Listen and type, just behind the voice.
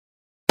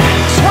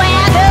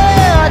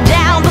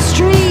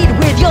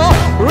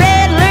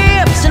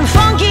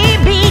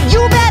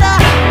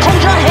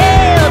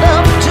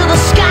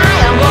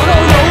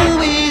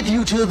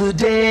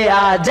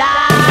or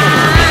die.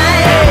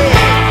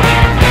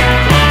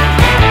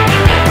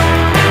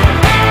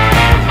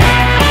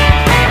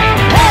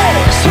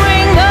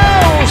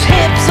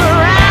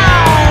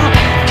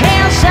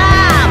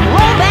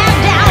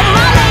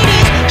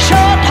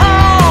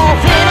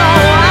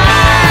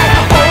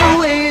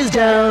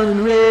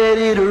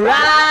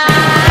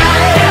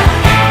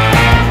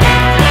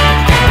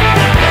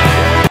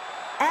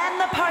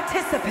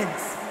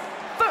 Participants,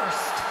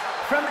 first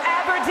from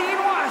Aberdeen,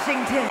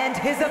 Washington, and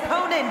his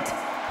opponent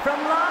from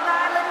Long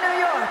Island, New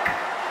York.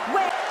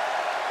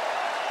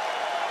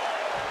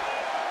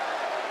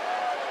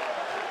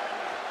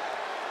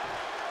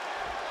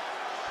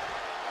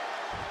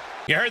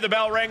 You heard the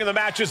bell ring and the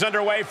match is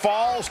underway.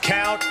 Falls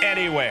count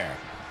anywhere.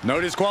 No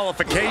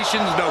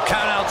disqualifications, no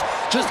countouts,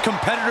 just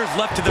competitors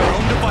left to their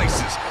own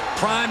devices.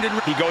 Primed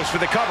and he goes for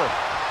the cover.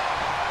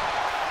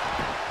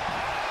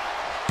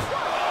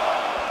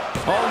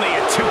 Only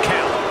a 2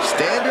 count.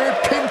 Standard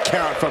pin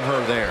count from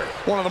her there.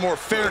 One of the more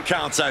fair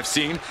counts I've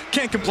seen.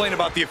 Can't complain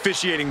about the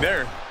officiating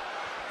there.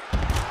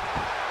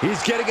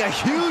 He's getting a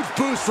huge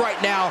boost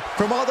right now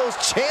from all those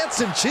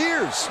chants and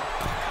cheers.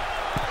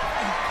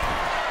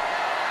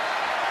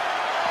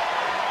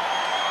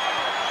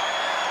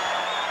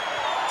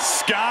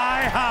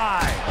 Sky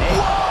high.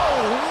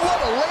 Whoa,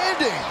 what a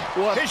landing.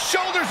 What? His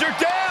shoulders are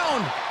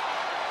down.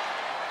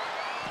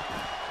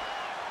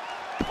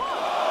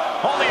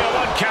 Only a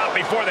 1 count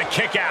before the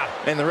kick out.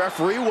 And the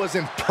referee was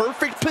in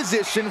perfect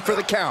position for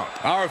the count.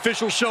 Our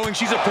official showing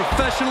she's a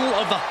professional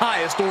of the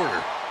highest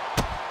order.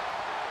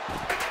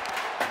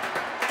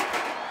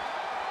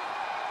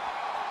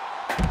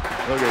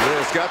 Look at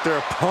this, got their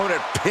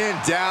opponent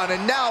pinned down,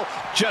 and now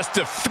just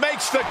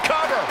makes the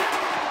cover.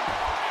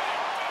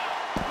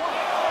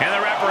 And the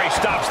referee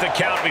stops the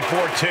count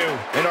before 2.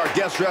 And our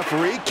guest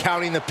referee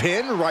counting the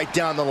pin right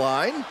down the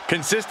line.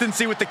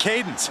 Consistency with the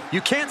cadence.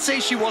 You can't say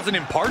she wasn't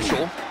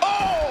impartial.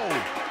 Oh!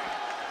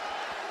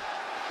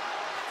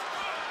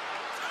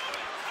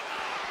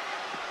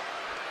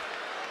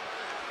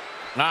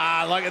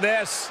 Ah, look at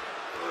this.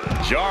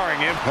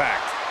 Jarring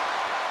impact.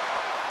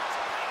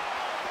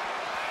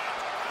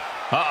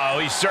 Uh-oh,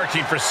 he's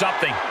searching for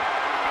something.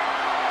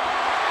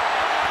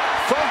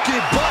 Funky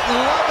button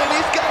loving,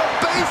 he's got a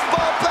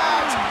baseball bat.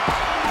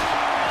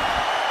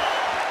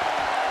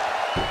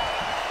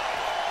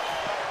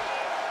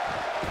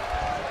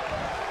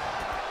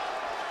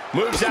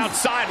 Moves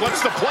outside.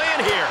 What's the plan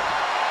here?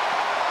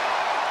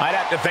 I'd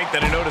have to think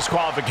that a no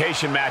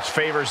disqualification match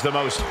favors the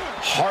most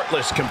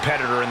heartless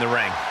competitor in the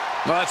ring.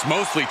 Well, that's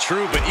mostly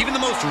true, but even the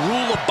most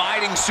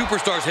rule-abiding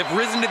superstars have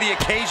risen to the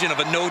occasion of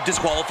a no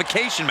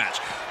disqualification match.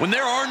 When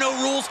there are no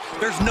rules,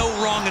 there's no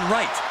wrong and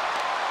right.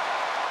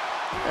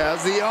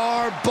 As the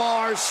arm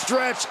bars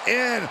stretch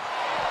in.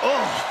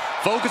 Oh.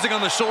 Focusing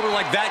on the shoulder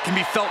like that can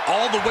be felt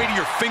all the way to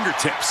your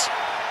fingertips.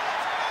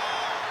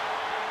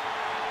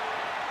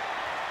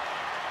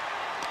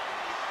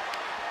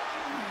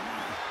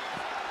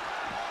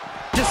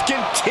 Just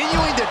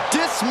continuing to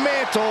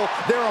dismantle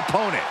their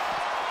opponent.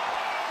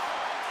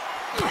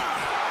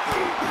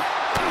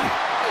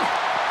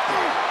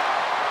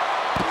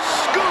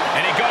 Scoop!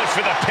 And he goes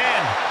for the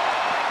pin.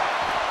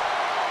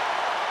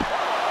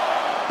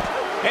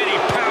 And he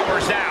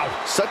powers out.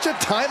 Such a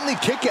timely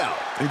kick out.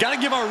 And gotta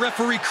give our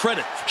referee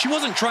credit. She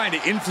wasn't trying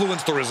to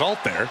influence the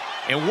result there.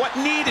 And what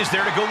need is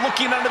there to go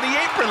looking under the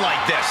apron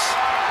like this?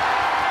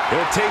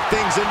 He'll take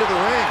things into the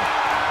ring.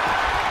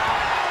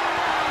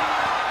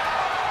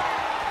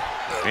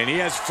 And he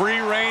has free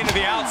reign to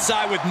the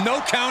outside with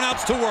no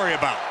countouts to worry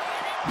about.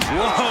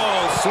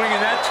 Whoa, swinging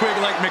that twig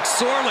like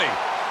McSorley.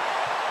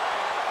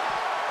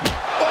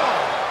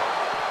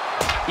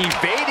 Oh.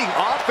 Evading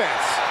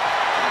offense.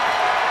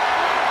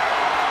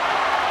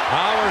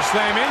 Power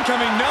slam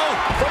incoming, no.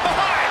 From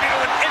behind into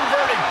an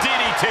inverted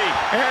DDT.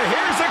 And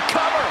here's a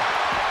cover.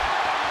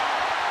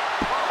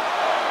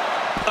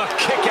 A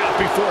kick out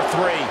before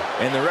 3.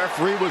 And the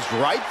referee was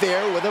right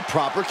there with a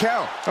proper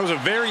count. That was a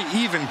very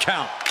even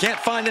count. Can't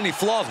find any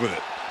flaws with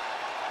it.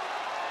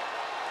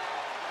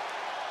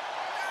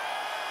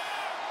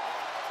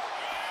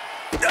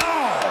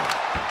 Oh!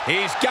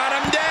 He's got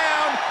him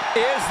down.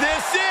 Is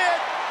this it?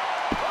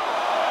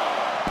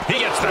 He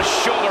gets the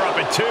shoulder up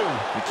at 2.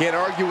 You can't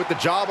argue with the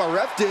job our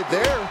ref did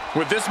there.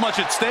 With this much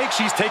at stake,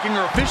 she's taking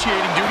her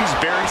officiating duties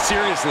very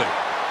seriously.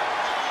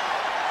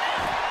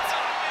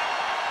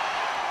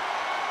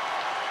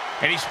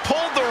 And he's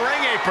pulled the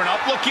ring apron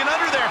up, looking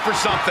under there for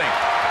something.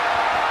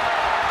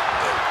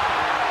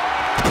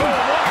 Boom,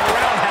 what a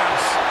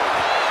roundhouse.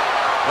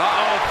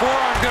 Uh-oh,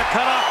 forearm's gonna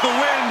cut off the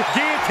wind.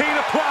 Guillotine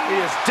applied.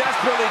 He is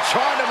desperately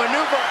trying to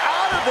maneuver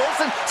out of this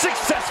and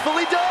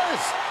successfully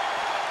does.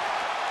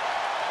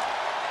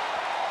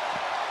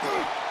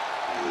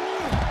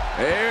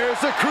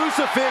 There's a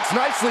crucifix,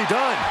 nicely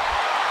done.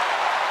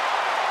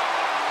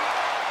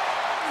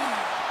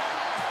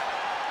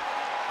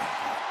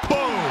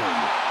 Boom.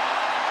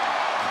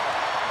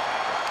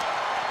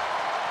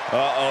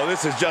 Uh-oh,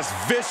 this is just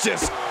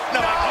vicious. No,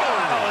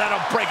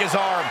 that'll break his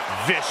arm.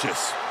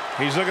 Vicious.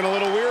 He's looking a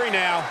little weary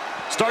now.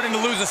 Starting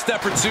to lose a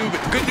step or two, but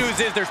good news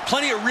is there's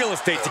plenty of real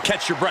estate to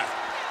catch your breath.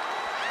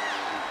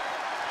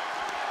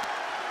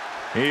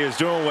 He is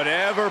doing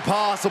whatever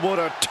possible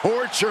to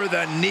torture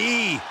the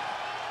knee.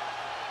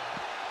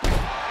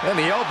 And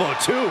the elbow,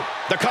 too.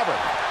 The cover.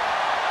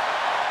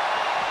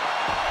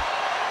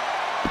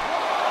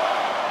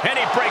 And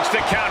he breaks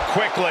the count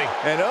quickly.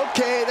 And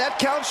okay, that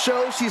count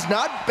shows she's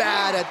not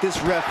bad at this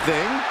ref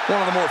thing. One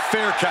of the more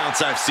fair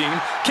counts I've seen.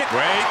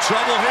 Wait,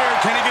 trouble here.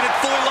 Can he get it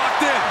fully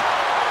locked in?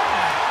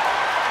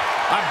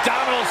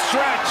 Abdominal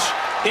stretch.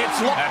 It's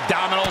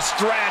abdominal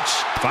stretch.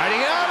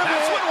 Fighting out of it.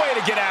 That's one way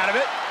to get out of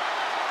it.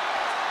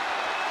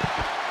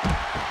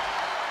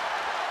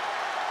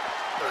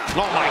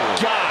 Oh my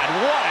God,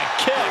 what a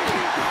kick.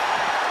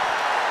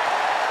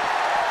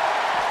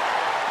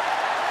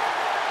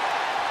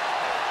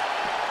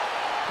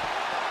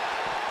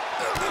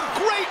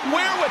 Great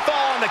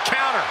wherewithal on the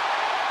counter.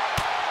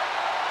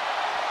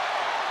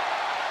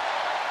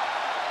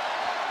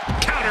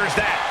 Counters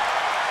that.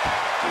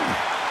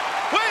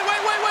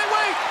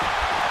 Wait.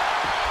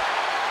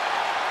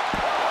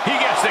 He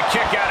gets the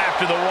kick out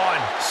after the one.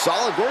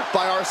 Solid work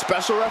by our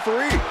special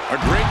referee. A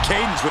great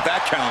cadence with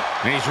that count.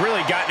 And he's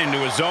really gotten into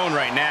his zone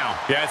right now.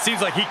 Yeah, it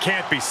seems like he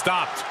can't be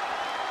stopped.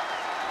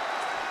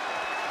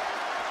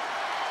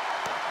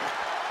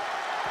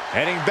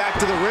 Heading back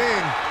to the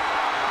ring.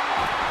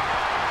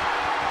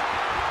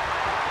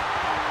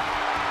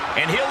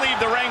 And he'll leave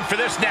the ring for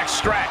this next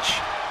stretch.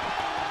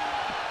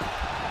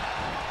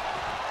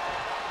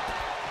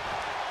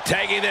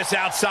 Tagging this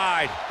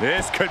outside.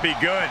 This could be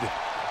good.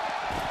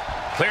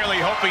 Clearly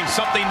hoping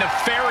something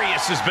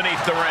nefarious is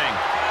beneath the ring.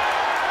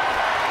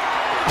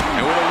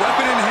 And with a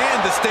weapon in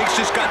hand, the stakes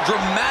just got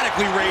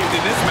dramatically raised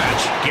in this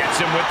match. Gets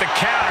him with the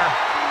counter.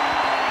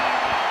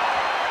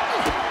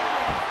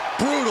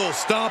 Brutal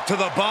stomp to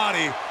the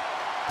body.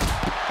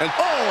 And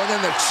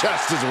then the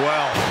chest as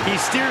well. He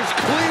steers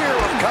clear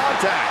of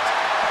contact.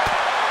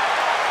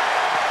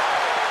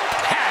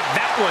 Had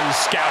that one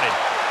scouted.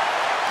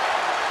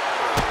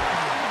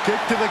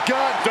 Kick to the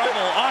gut.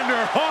 Double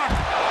underhook.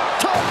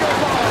 Tiger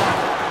bomb.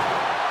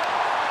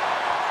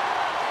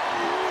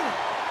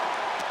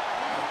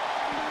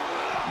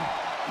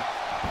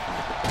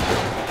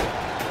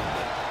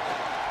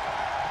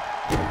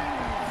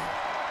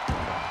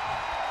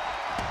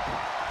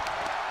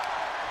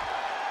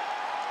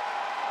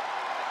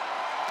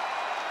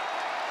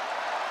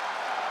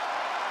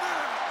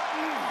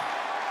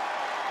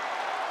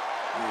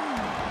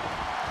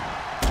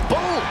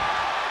 Boom.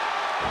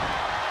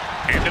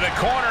 Into the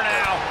corner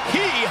now.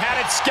 He had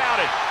it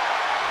scouted.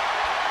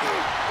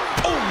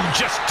 Oh,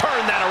 just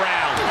turn that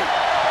around.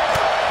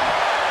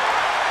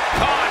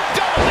 Oh,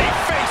 double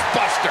face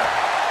buster.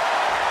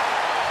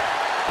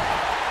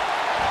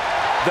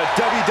 The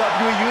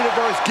WWE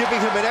Universe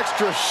giving him an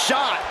extra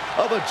shot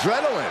of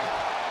adrenaline.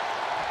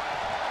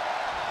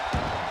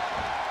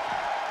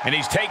 And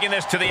he's taking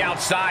this to the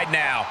outside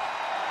now.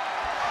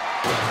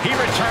 He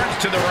returns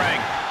to the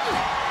ring.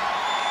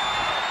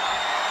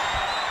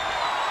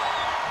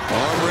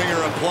 Arm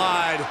wringer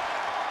applied.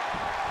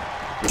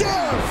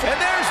 Down. And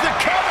there's the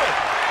cover.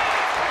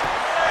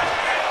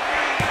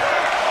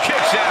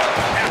 Kicks out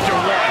after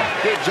one.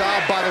 Good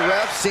job by the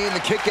ref seeing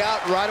the kick out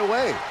right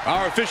away.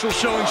 Our official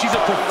showing she's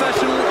a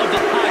professional of the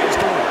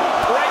highest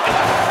order. Right in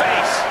the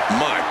face.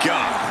 My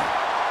God.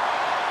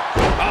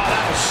 Oh,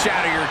 that will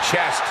shatter your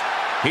chest.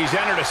 He's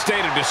entered a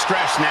state of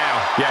distress now.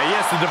 Yeah, he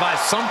has to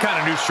devise some kind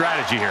of new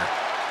strategy here.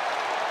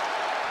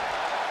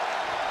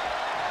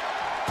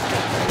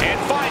 And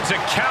finds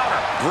a counter.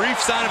 Brief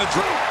sign of a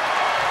drop.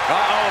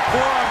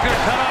 Forearm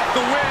gonna cut off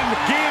the wind.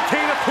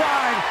 Guillotine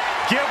applied.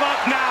 Give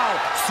up now.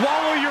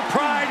 Swallow your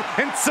pride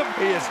and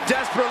He is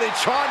desperately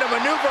trying to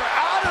maneuver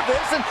out of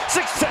this and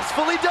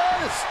successfully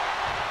does.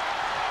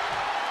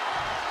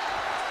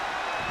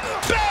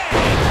 Bang!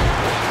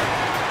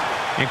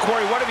 And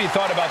Corey, what have you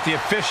thought about the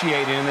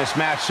officiating in this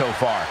match so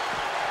far?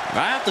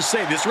 I have to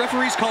say, this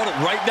referee's called it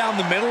right down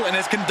the middle and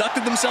has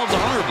conducted themselves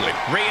honorably.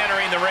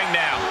 Re-entering the ring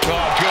now.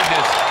 Oh,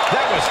 goodness.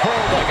 That was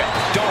hurled like a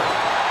dart.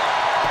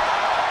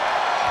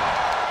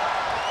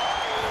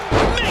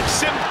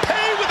 Makes him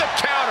pay with a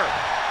counter.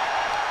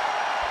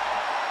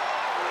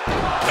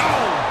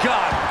 Oh,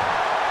 God.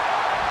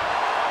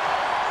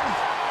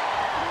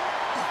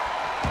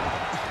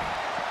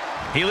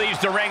 He leaves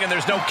the ring, and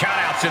there's no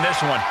countouts in this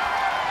one.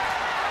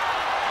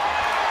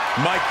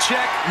 Mic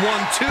check, 1,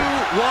 2,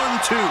 1,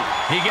 2.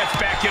 He gets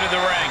back into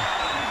the ring.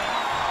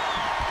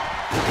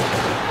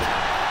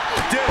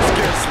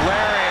 Discus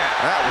lariat.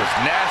 That was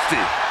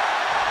nasty.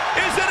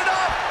 Is it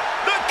enough?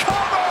 The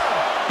cover!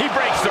 He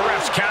breaks the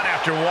ref's count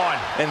after one.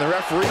 And the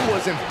referee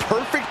was in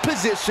perfect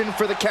position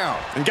for the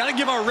count. And gotta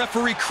give our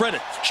referee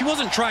credit. She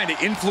wasn't trying to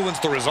influence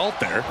the result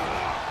there.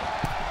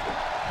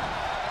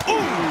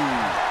 Ooh.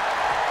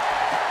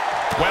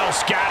 Well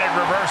scouted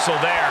reversal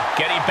there.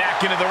 Getting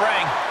back into the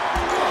ring.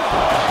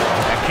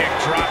 The kick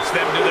drops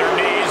them to their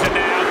knees, and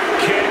now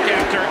kick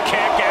after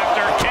kick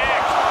after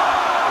kick.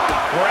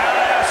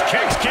 Roundhouse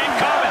kicks keep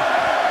coming.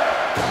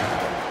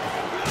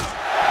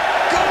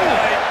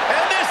 Good.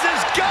 And this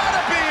has got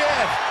to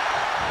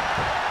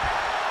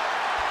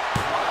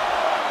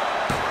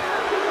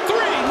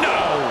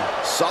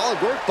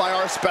Solid work by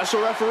our special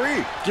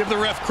referee. Give the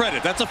ref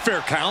credit. That's a fair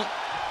count.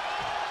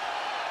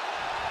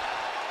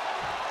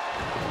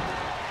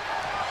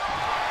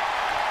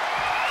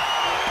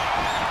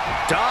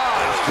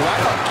 Dodged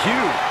right on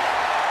cue.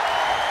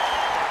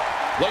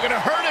 Looking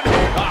to hurt him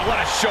here. Oh, what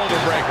a shoulder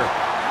breaker.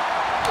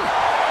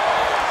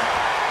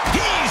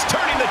 He's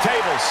turning the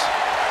tables.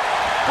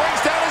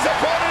 Brings down his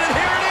opponent, and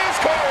here it is,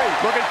 Corey.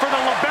 Looking for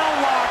the lapel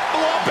lock.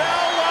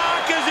 Lapel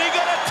lock. Is he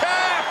going to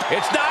tap?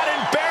 It's not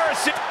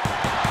embarrassing.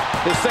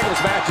 This singles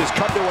match has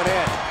come to an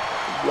end.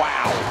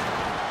 Wow.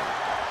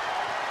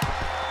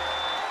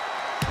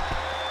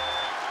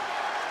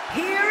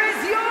 Here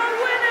is your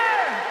winner,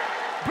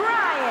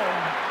 Bryan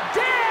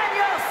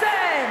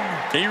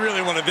Danielson. He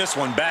really wanted this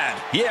one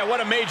bad. Yeah, what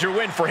a major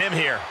win for him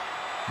here.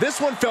 This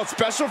one felt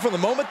special from the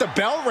moment the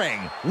bell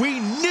rang. We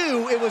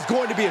knew it was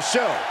going to be a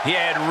show. He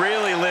had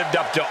really lived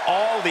up to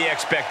all the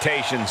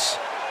expectations.